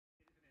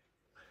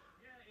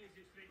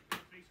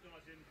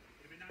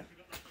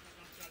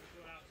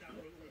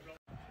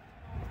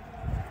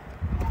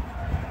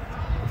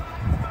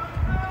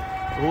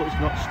Oh, it's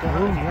not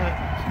started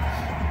yet.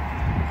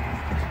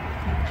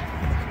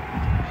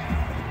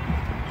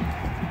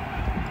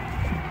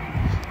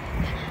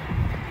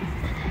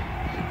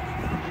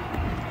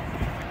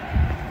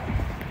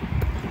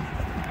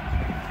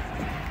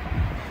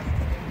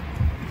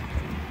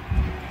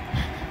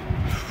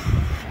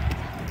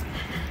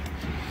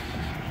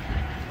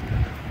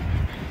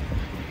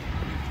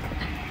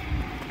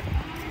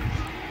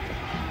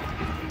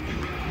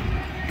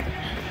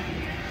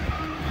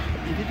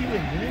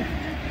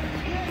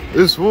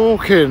 It's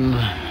walking. Oh,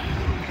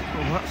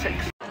 that's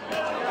exciting.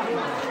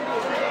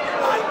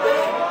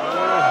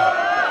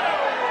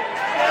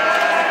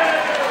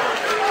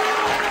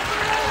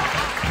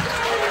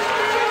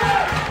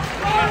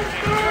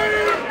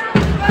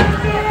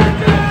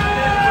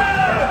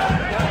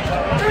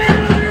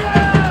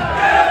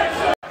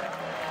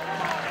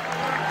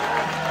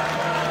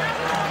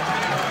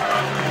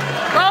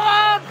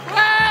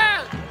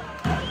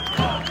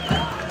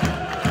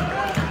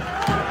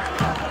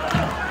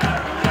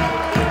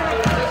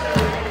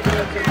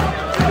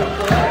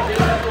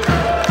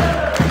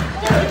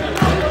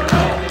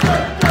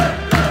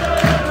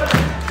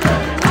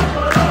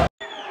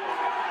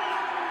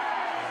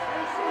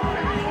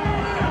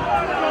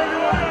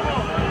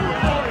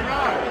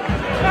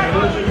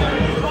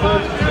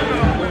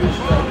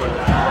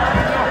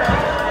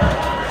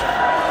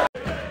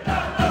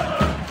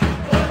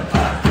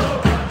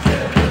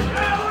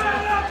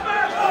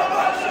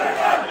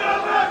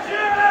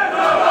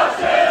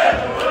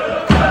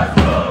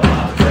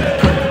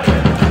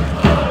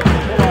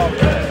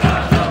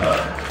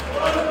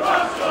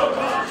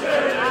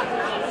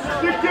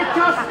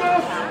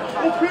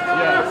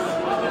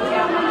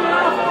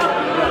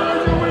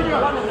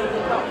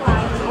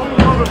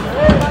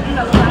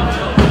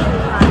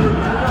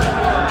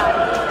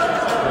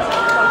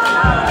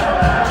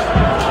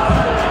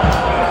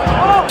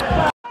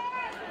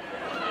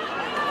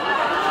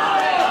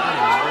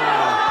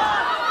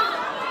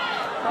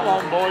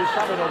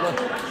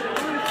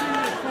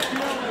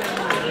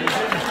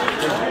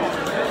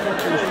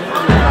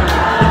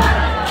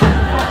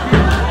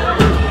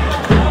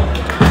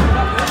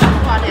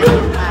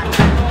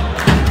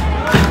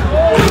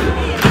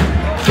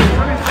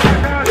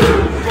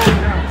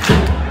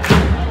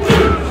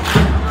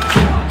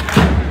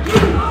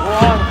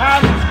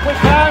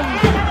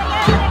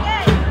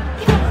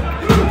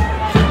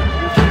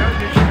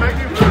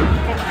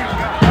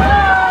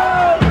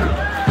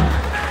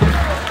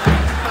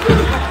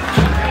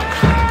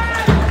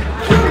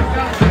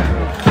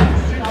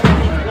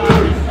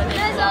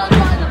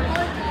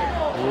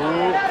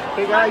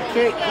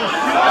 Kick.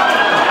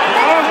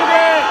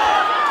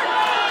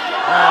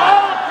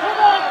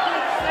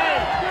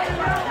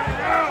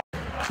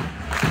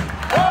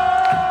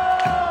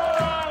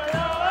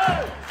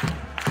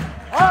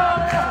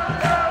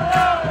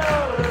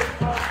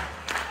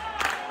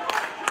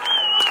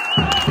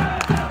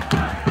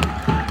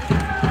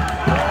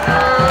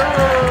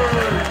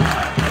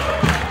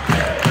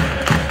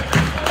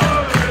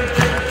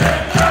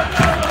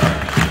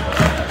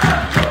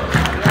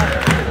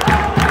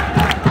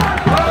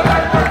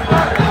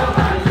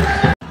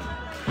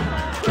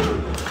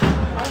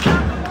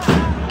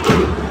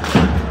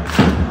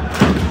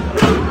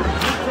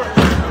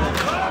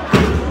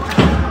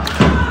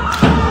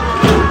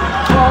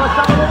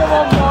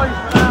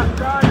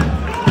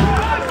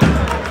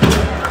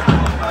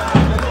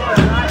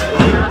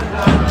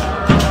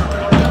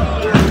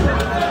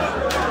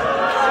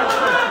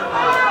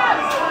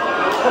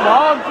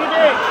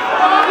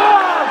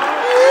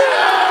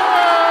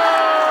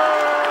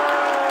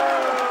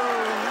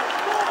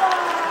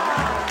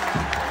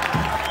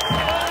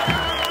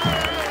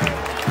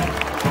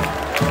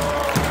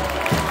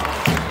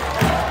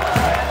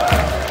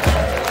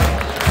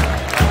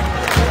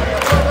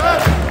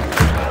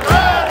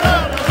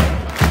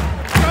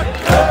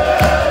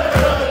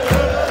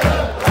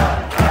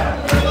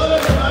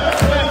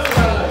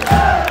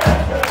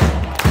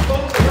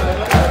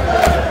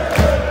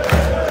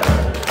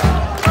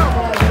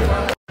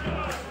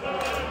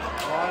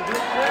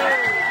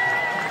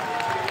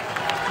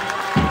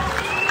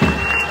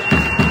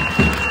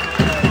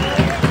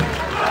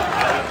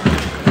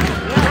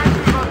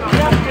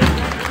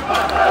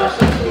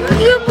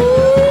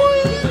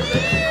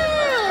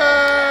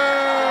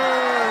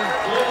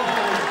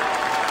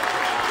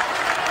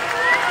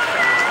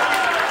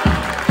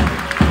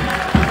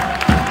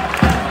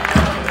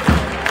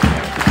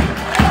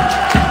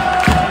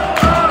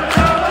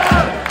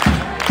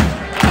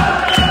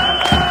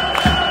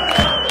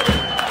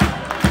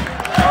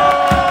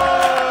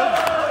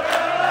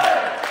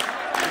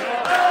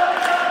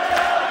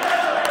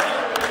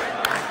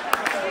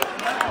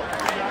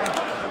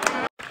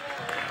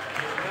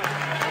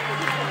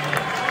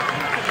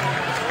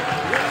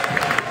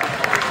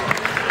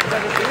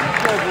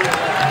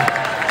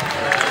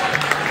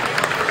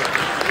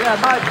 Yeah,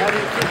 my pen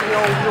is just the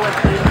old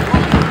USB.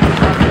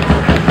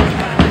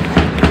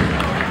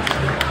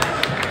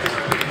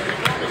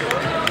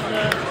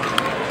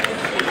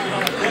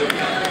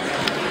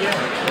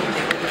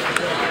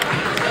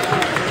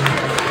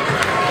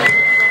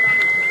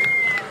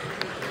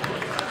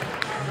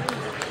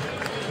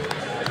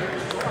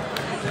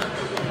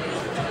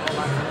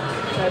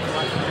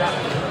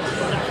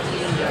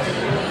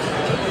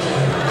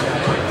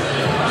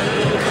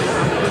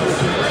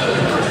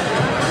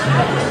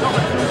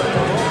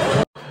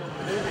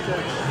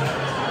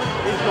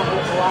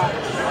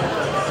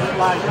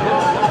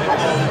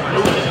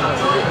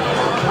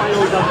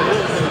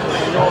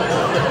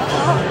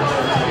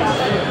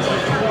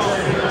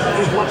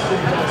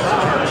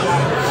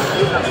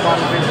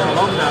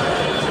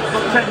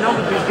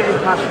 Technology's getting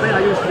past me. I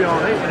used to be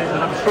alright with it,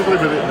 and I'm struggling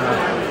with it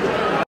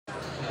now.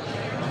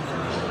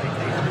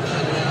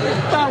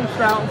 It's bounced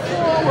out and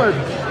forward.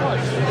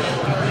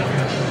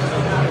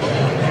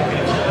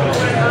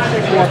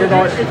 Well, I don't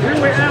know. It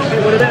threw it out.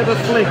 It was a bit of a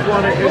flick,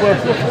 wasn't it? It was.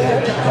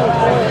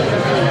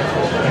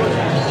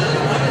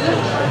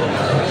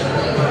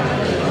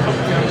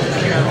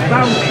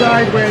 Bounce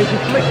sideways. You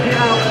flicked it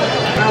out.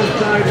 Bounce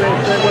sideways.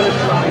 Then well,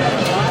 it's right.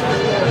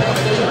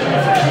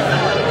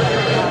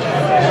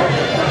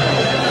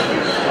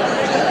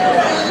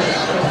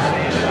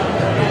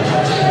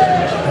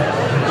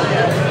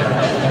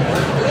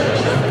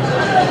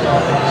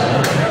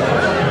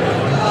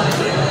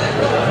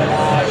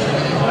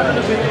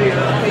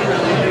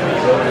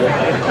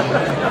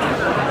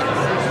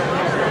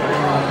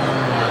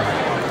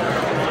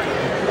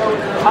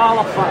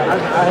 Halifax.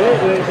 I hate it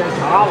when it says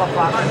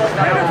Halifax.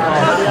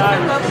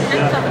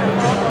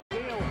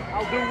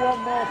 I'll do one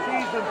more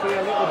season for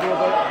you, little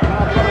brother.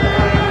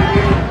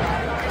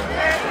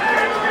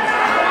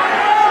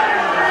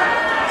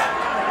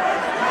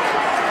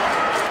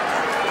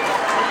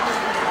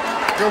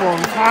 Come on,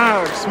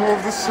 Halifax, more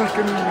of the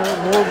second,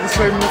 more of the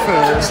same in the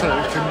first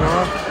second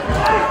half.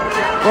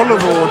 Full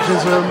of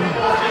autism.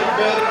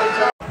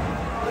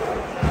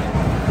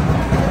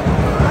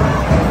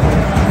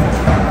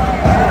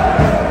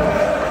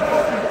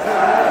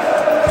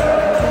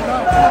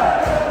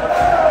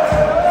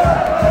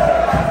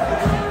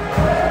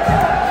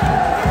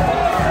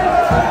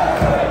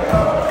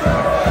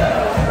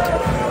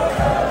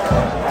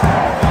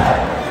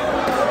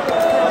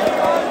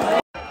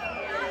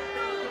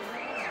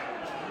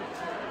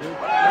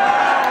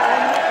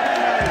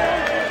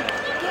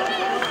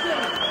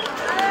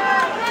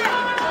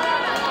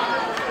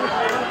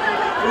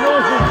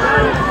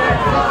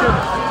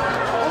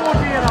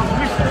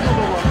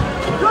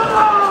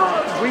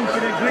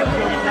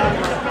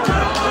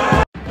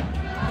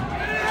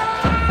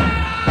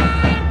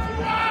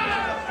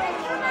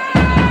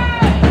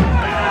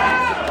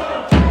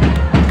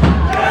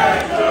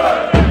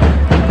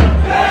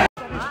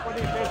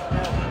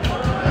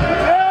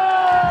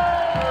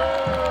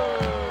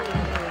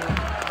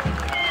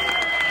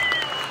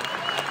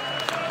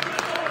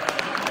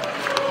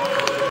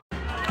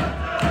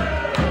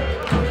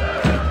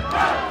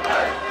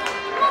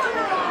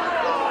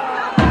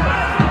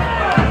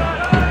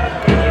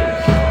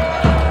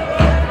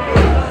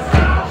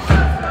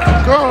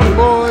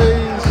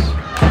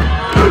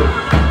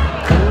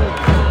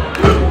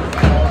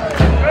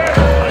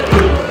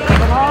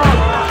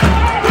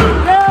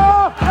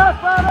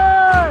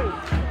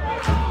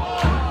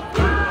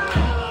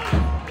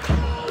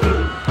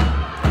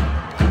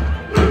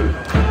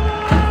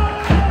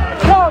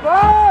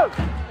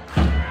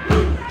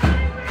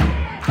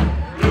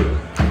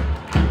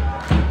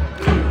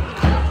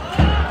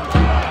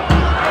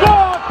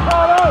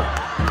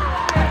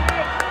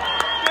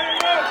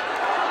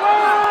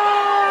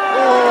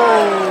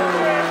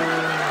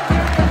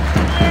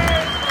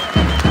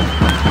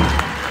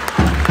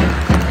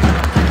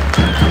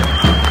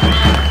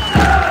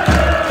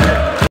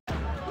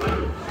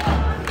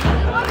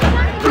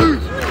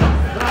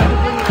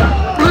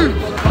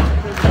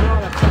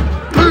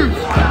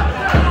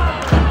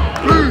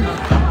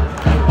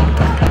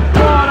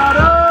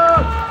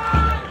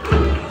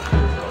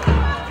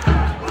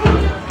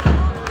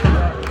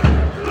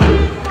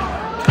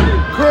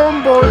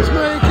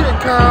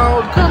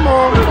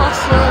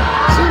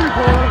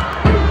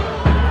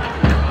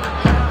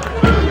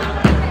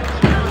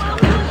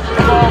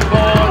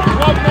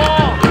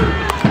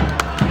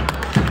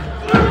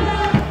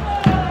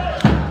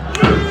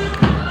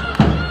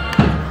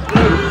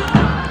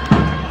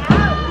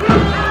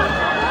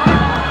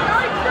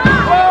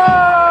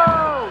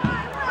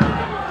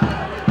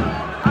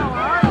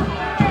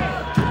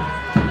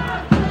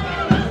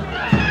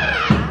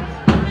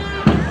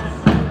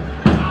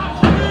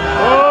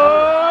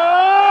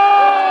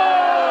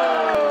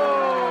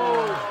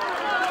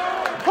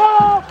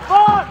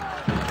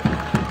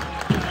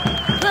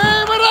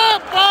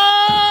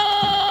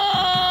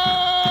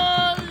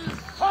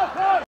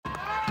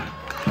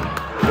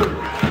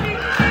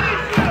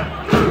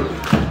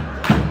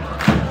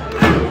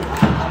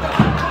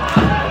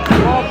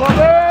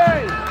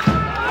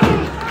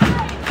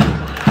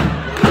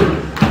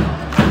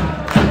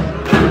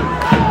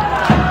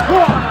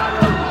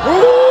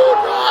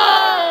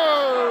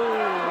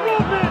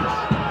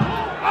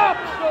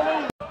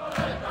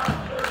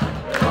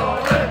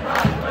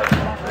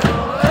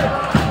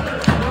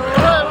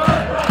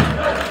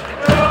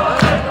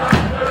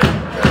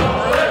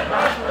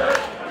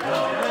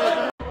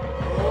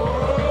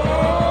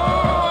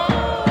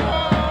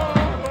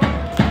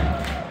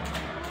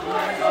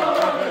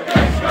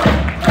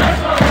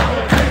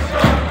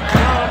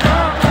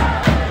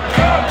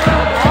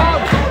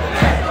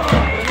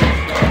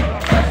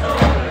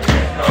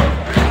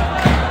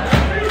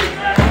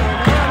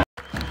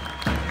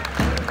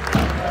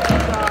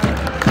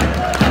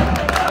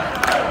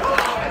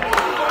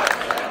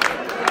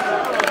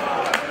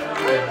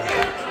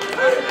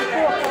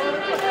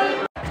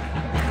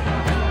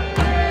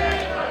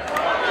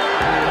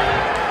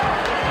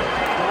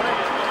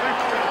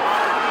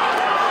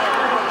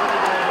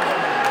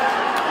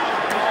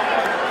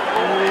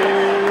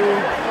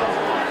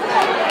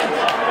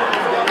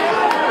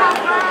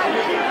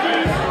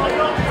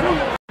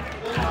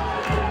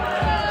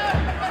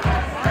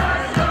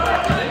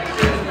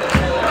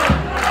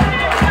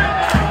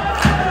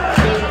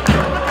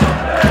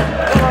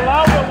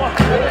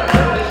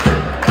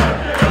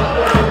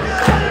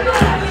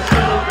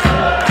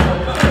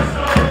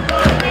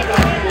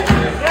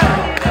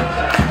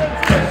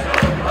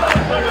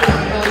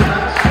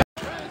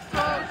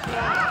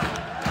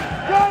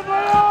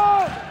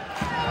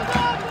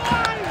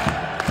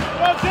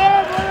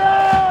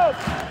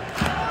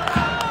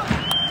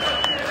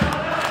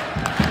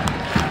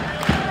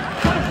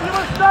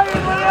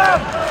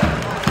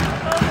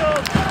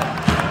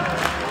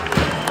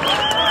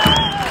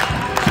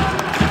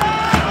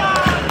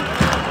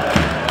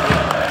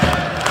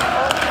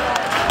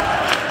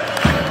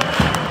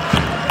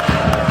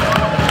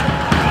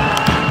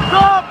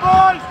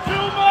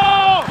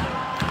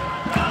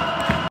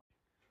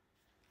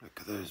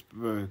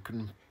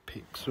 broken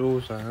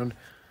pixels and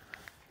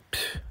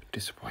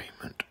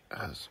disappointment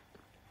as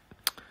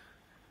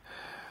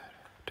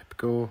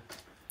typical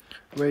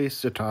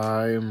waste of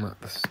time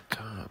at the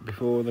start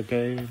before the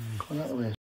game.